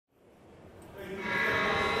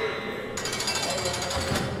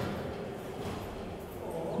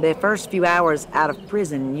The first few hours out of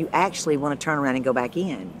prison, you actually want to turn around and go back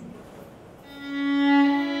in.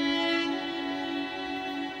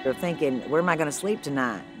 You're thinking, where am I going to sleep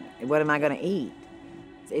tonight? What am I going to eat?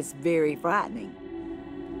 It's very frightening.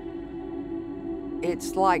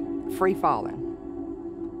 It's like free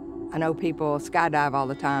falling. I know people skydive all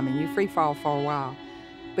the time and you free fall for a while,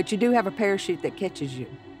 but you do have a parachute that catches you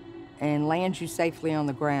and lands you safely on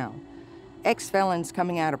the ground. Ex-felons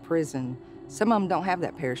coming out of prison, some of them don't have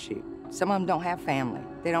that parachute. Some of them don't have family.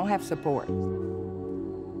 They don't have support.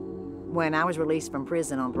 When I was released from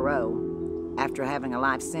prison on parole, after having a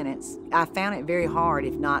life sentence, I found it very hard,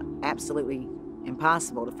 if not absolutely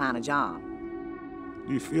impossible, to find a job.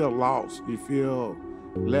 You feel lost, you feel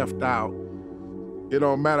left out. It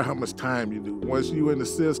don't matter how much time you do. Once you in the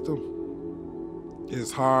system,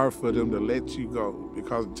 it's hard for them to let you go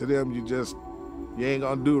because to them you ain't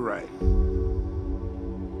gonna do right.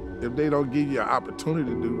 If they don't give you an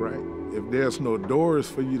opportunity to do right, if there's no doors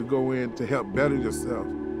for you to go in to help better yourself,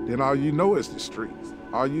 then all you know is the streets.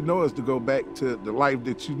 All you know is to go back to the life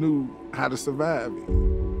that you knew how to survive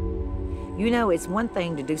in. You know, it's one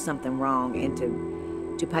thing to do something wrong and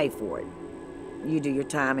to pay for it. You do your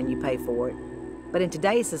time and you pay for it. But in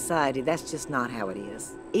today's society, that's just not how it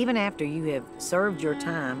is. Even after you have served your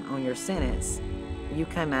time on your sentence, you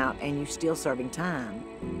come out and you're still serving time.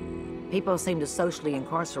 People seem to socially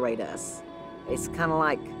incarcerate us. It's kind of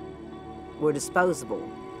like we're disposable,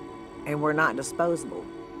 and we're not disposable.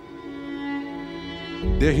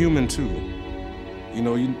 They're human too. You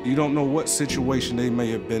know, you don't know what situation they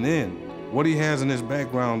may have been in, what he has in his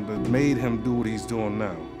background that made him do what he's doing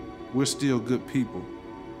now. We're still good people.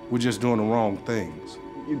 We're just doing the wrong things.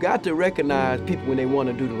 You got to recognize people when they want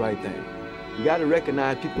to do the right thing. You got to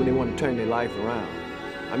recognize people when they want to turn their life around.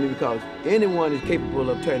 I mean, because anyone is capable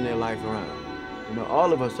of turning their life around. You know,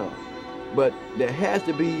 all of us are. But there has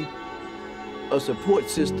to be a support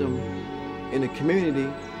system in the community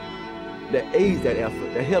that aids that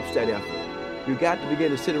effort, that helps that effort. You got to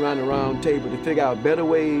begin to sit around the round table to figure out better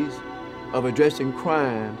ways of addressing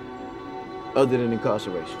crime other than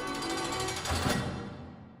incarceration.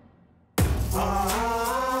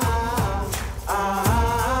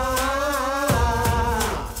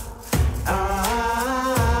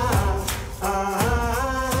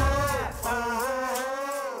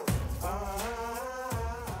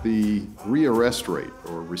 The rearrest rate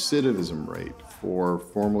or recidivism rate for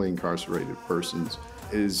formerly incarcerated persons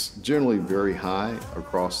is generally very high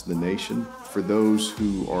across the nation. For those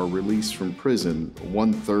who are released from prison,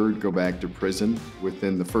 1/3 go back to prison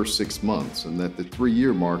within the first 6 months, and at the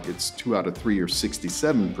 3-year mark, it's 2 out of 3 or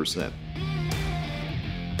 67%.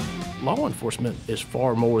 Law enforcement is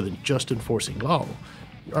far more than just enforcing law.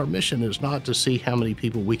 Our mission is not to see how many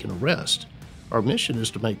people we can arrest. Our mission is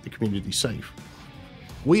to make the community safe.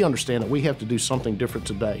 We understand that we have to do something different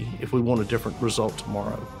today if we want a different result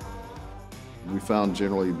tomorrow. We found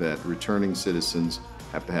generally that returning citizens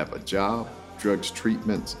have to have a job, drugs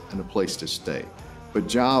treatments, and a place to stay. But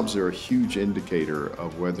jobs are a huge indicator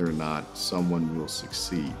of whether or not someone will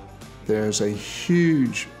succeed. There's a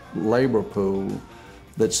huge labor pool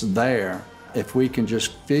that's there if we can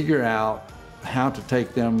just figure out how to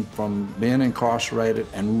take them from being incarcerated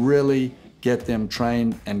and really get them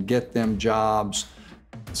trained and get them jobs.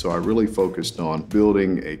 So I really focused on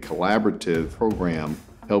building a collaborative program,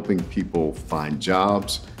 helping people find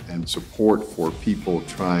jobs and support for people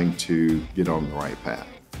trying to get on the right path.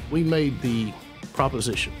 We made the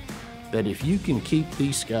proposition that if you can keep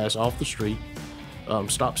these guys off the street,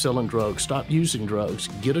 stop selling drugs, stop using drugs,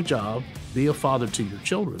 get a job, be a father to your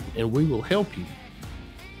children, and we will help you.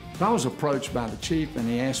 I was approached by the chief and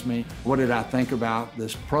he asked me, what did I think about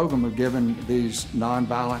this program of giving these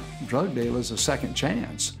nonviolent drug dealers a second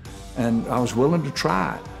chance? And I was willing to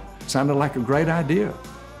try it. It sounded like a great idea.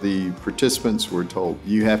 The participants were told,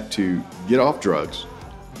 you have to get off drugs.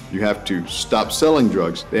 You have to stop selling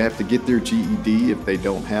drugs. They have to get their GED if they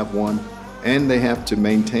don't have one, and they have to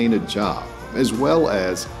maintain a job, as well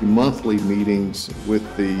as monthly meetings with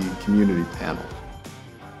the community panel.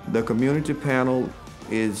 The community panel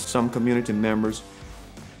is some community members,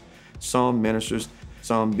 some ministers,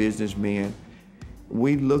 some businessmen.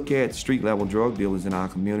 We look at street-level drug dealers in our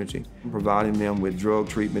community, providing them with drug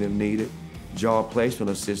treatment if needed, job placement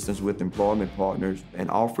assistance with employment partners,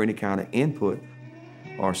 and offer any kind of input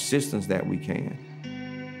or assistance that we can.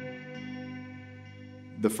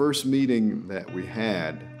 The first meeting that we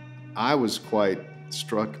had, I was quite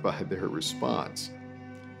struck by their response.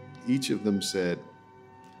 Each of them said,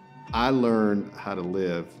 I learned how to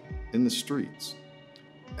live in the streets.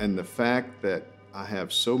 And the fact that I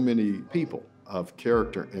have so many people of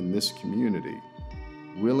character in this community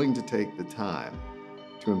willing to take the time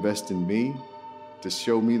to invest in me, to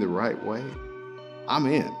show me the right way, I'm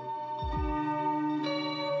in.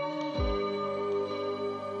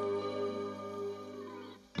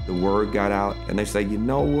 The word got out, and they say, you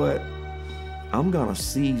know what? I'm gonna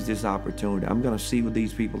seize this opportunity. I'm gonna see what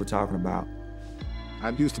these people are talking about. I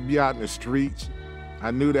used to be out in the streets.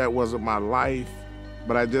 I knew that wasn't my life,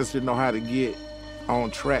 but I just didn't know how to get on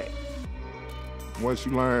track. Once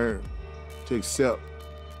you learn to accept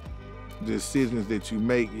the decisions that you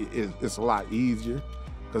make, it's a lot easier,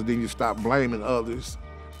 because then you stop blaming others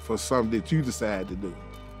for something that you decide to do.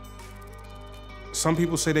 Some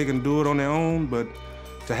people say they can do it on their own, but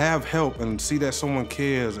to have help and see that someone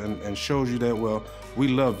cares and shows you that, well, we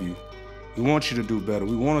love you. We want you to do better.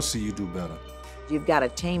 We want to see you do better. You've got a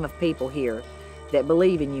team of people here that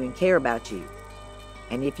believe in you and care about you.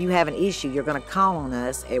 And if you have an issue, you're going to call on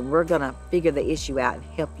us, and we're going to figure the issue out and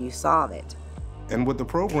help you solve it. And with the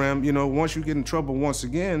program, you know, once you get in trouble once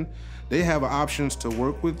again, they have options to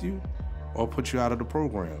work with you or put you out of the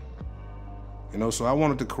program. You know, so I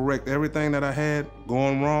wanted to correct everything that I had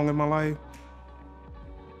going wrong in my life.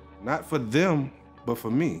 Not for them, but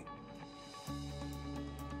for me.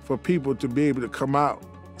 For people to be able to come out,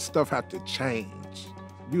 stuff has to change.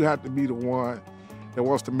 You have to be the one that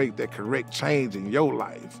wants to make that correct change in your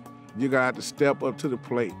life. You're gonna have to step up to the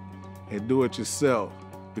plate and do it yourself.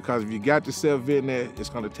 Because if you got yourself in there, it's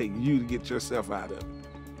gonna take you to get yourself out of it.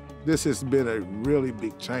 This has been a really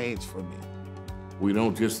big change for me. We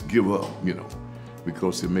don't just give up, you know,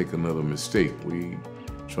 because they make another mistake. We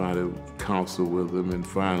try to counsel with them and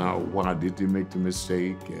find out why did they make the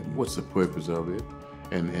mistake and what's the purpose of it,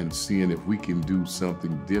 and seeing if we can do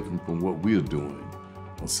something different from what we're doing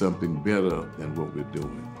or something better than what we're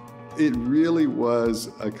doing. It really was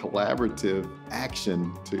a collaborative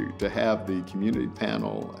action to have the community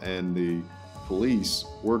panel and the police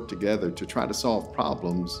work together to try to solve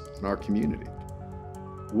problems in our community.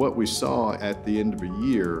 What we saw at the end of a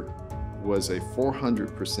year was a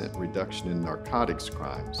 400% reduction in narcotics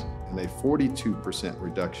crimes and a 42%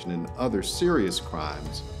 reduction in other serious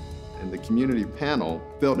crimes. And the community panel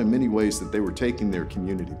felt in many ways that they were taking their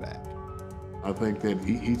community back. I think that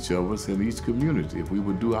each of us in each community, if we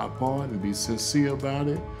would do our part and be sincere about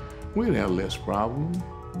it, we'd have less problems.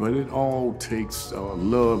 But it all takes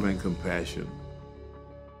love and compassion.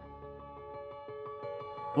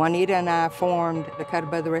 Juanita and I formed the Cut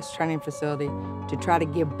Above the Rest training facility to try to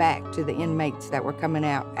give back to the inmates that were coming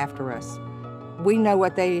out after us. We know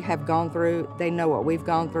what they have gone through. They know what we've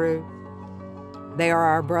gone through. They are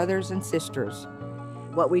our brothers and sisters.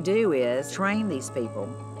 What we do is train these people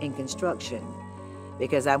in construction,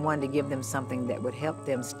 because I wanted to give them something that would help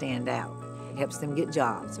them stand out. It helps them get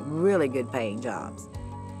jobs, really good paying jobs.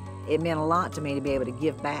 It meant a lot to me to be able to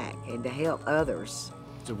give back and to help others.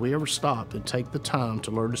 If we ever stop and take the time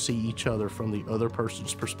to learn to see each other from the other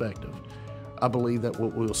person's perspective, I believe that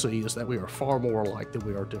what we'll see is that we are far more alike than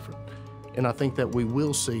we are different. And I think that we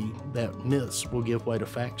will see that myths will give way to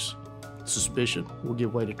facts, suspicion will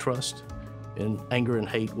give way to trust, and anger and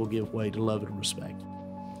hate will give way to love and respect.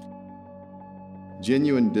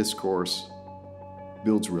 Genuine discourse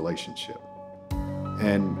builds relationship.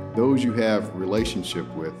 And those you have relationship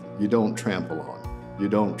with, you don't trample on, you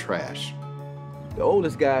don't trash. The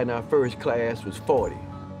oldest guy in our first class was 40.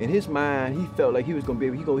 In his mind, he felt like he was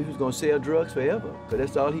gonna sell drugs forever, because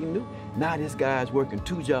that's all he knew. Now this guy's working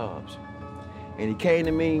 2 jobs. And he came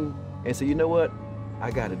to me and said, you know what?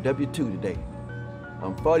 I got a W-2 today.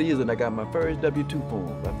 I'm 40 years old and I got my first W-2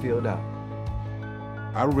 form I filled out.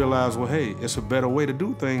 I realized, well, hey, it's a better way to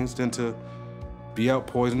do things than to be out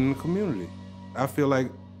poisoning the community. I feel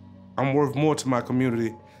like I'm worth more to my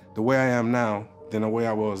community the way I am now than the way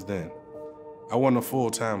I was then. I wasn't a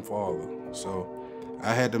full-time father, so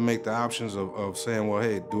I had to make the options of saying, well,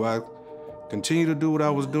 hey, do I continue to do what I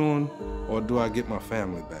was doing, or do I get my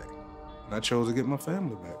family back? And I chose to get my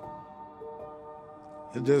family back.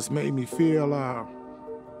 It just made me feel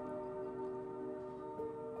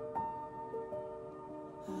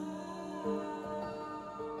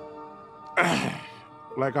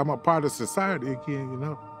like I'm a part of society again, you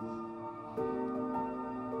know?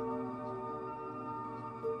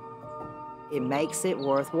 It makes it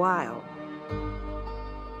worthwhile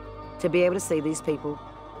to be able to see these people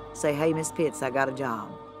say, hey, Miss Pitts, I got a job.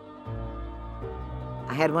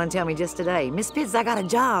 I had one tell me just today, Miss Pitts, I got a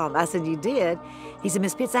job. I said, you did? He said,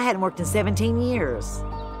 Miss Pitts, I hadn't worked in 17 years.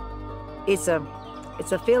 It's a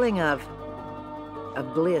feeling of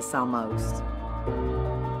bliss almost.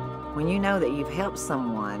 When you know that you've helped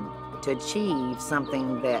someone to achieve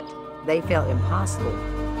something that they felt impossible.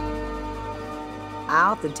 I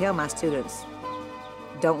often tell my students,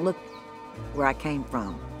 Don't look where I came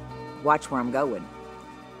from. Watch where I'm going.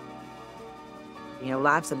 You know,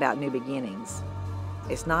 life's about new beginnings.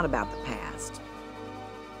 It's not about the past.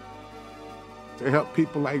 To help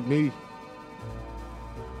people like me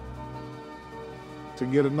to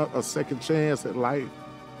get a second chance at life.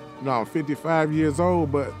 You know, I'm 55 years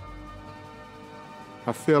old, but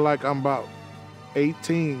I feel like I'm about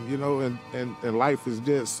 18, you know, and life is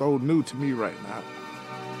just so new to me right now.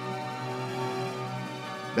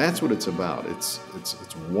 That's what it's about. It's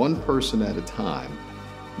one person at a time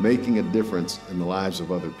making a difference in the lives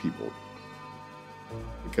of other people.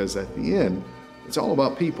 Because at the end, it's all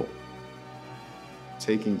about people,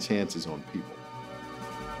 taking chances on people.